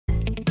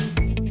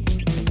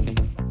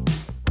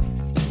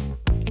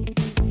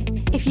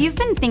If you've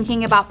been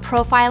thinking about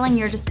profiling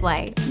your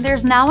display,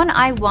 there's now an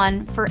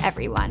i1 for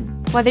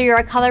everyone. Whether you're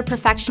a color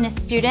perfectionist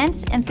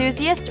student,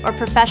 enthusiast, or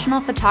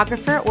professional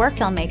photographer or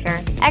filmmaker,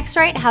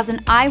 X-Rite has an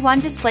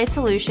i1 display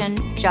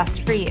solution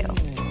just for you.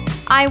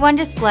 i1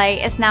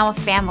 Display is now a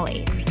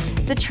family.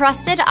 The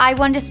trusted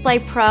i1 Display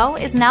Pro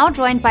is now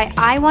joined by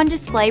i1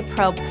 Display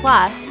Pro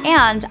Plus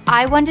and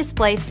i1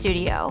 Display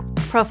Studio,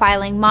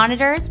 profiling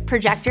monitors,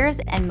 projectors,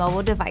 and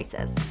mobile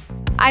devices.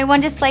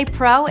 i1 Display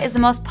Pro is the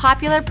most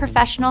popular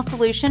professional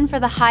solution for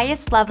the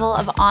highest level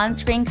of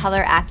on-screen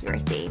color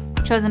accuracy,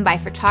 chosen by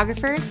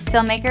photographers,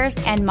 filmmakers,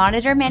 and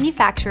monitor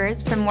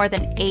manufacturers for more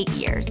than 8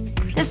 years.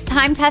 This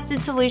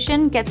time-tested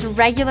solution gets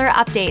regular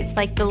updates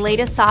like the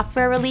latest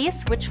software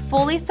release, which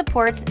fully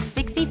supports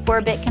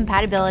 64-bit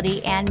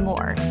compatibility and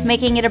more,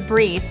 making it a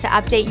breeze to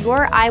update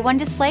your i1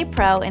 Display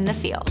Pro in the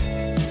field.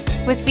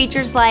 With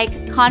features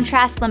like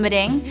contrast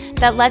limiting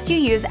that lets you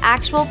use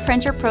actual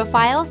printer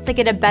profiles to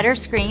get a better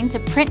screen to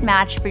print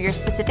match for your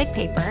specific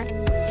paper,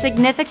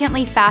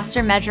 significantly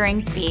faster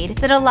measuring speed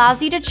that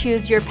allows you to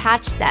choose your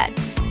patch set,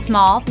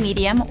 small,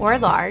 medium, or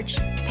large,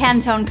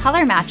 Pantone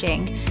color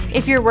matching.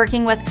 If you're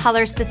working with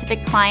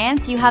color-specific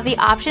clients, you have the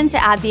option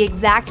to add the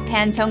exact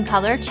Pantone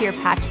color to your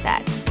patch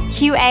set.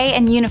 QA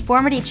and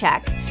uniformity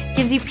check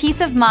gives you peace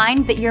of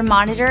mind that your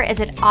monitor is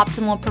at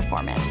optimal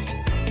performance.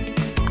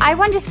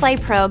 i1 Display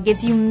Pro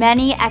gives you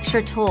many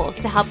extra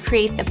tools to help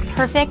create the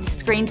perfect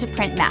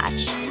screen-to-print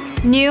match.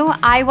 New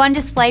i1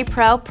 Display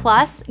Pro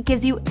Plus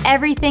gives you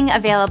everything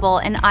available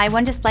in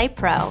i1 Display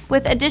Pro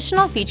with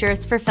additional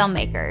features for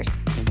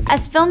filmmakers.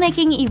 As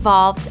filmmaking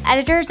evolves,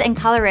 editors and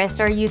colorists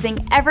are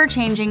using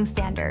ever-changing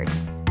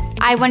standards.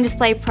 i1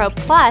 Display Pro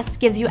Plus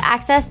gives you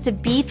access to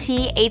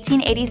BT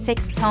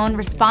 1886 tone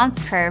response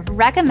curve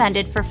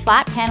recommended for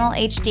flat panel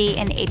HD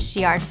and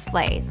HDR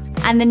displays.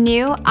 And the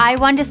new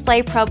i1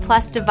 Display Pro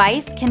Plus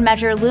device can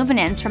measure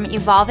luminance from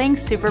evolving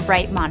super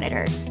bright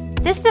monitors.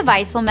 This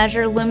device will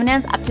measure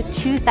luminance up to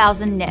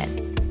 2,000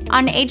 nits.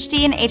 On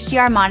HD and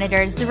HDR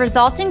monitors, the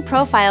resulting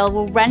profile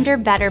will render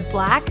better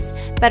blacks,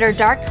 better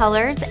dark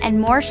colors, and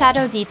more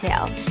shadow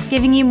detail,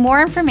 giving you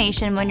more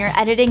information when you're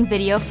editing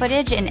video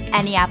footage in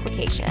any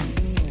application.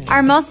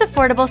 Our most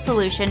affordable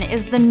solution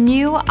is the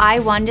new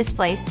i1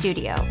 Display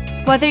Studio.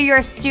 Whether you're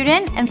a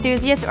student,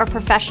 enthusiast, or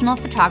professional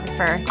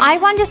photographer,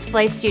 i1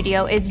 Display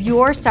Studio is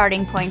your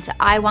starting point to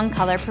i1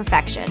 color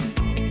perfection.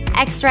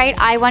 X-Rite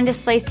i1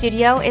 Display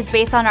Studio is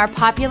based on our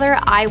popular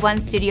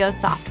i1 Studio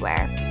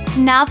software.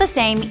 Now the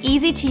same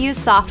easy-to-use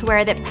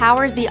software that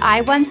powers the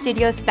i1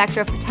 Studio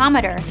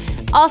spectrophotometer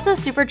also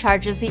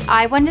supercharges the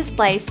i1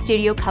 Display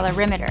Studio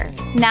colorimeter.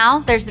 Now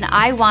there's an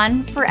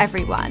i1 for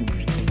everyone.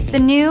 The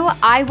new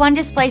i1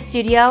 Display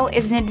Studio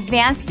is an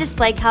advanced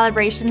display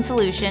calibration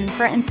solution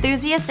for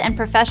enthusiasts and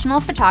professional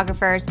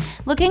photographers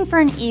looking for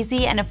an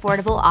easy and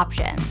affordable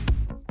option.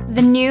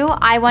 The new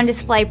i1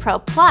 Display Pro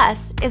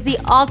Plus is the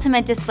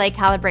ultimate display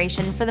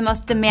calibration for the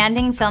most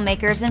demanding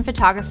filmmakers and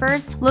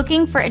photographers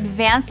looking for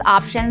advanced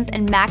options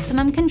and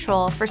maximum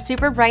control for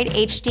super bright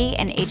HD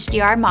and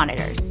HDR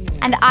monitors.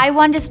 And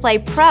i1 Display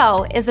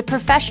Pro is a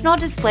professional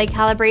display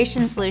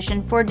calibration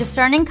solution for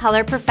discerning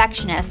color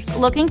perfectionists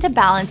looking to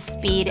balance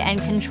speed and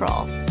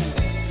control.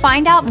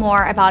 Find out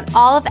more about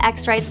all of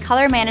X-Rite's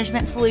color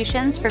management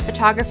solutions for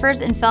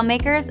photographers and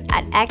filmmakers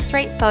at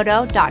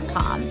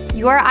xritephoto.com.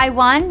 Your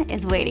i1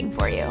 is waiting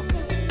for you.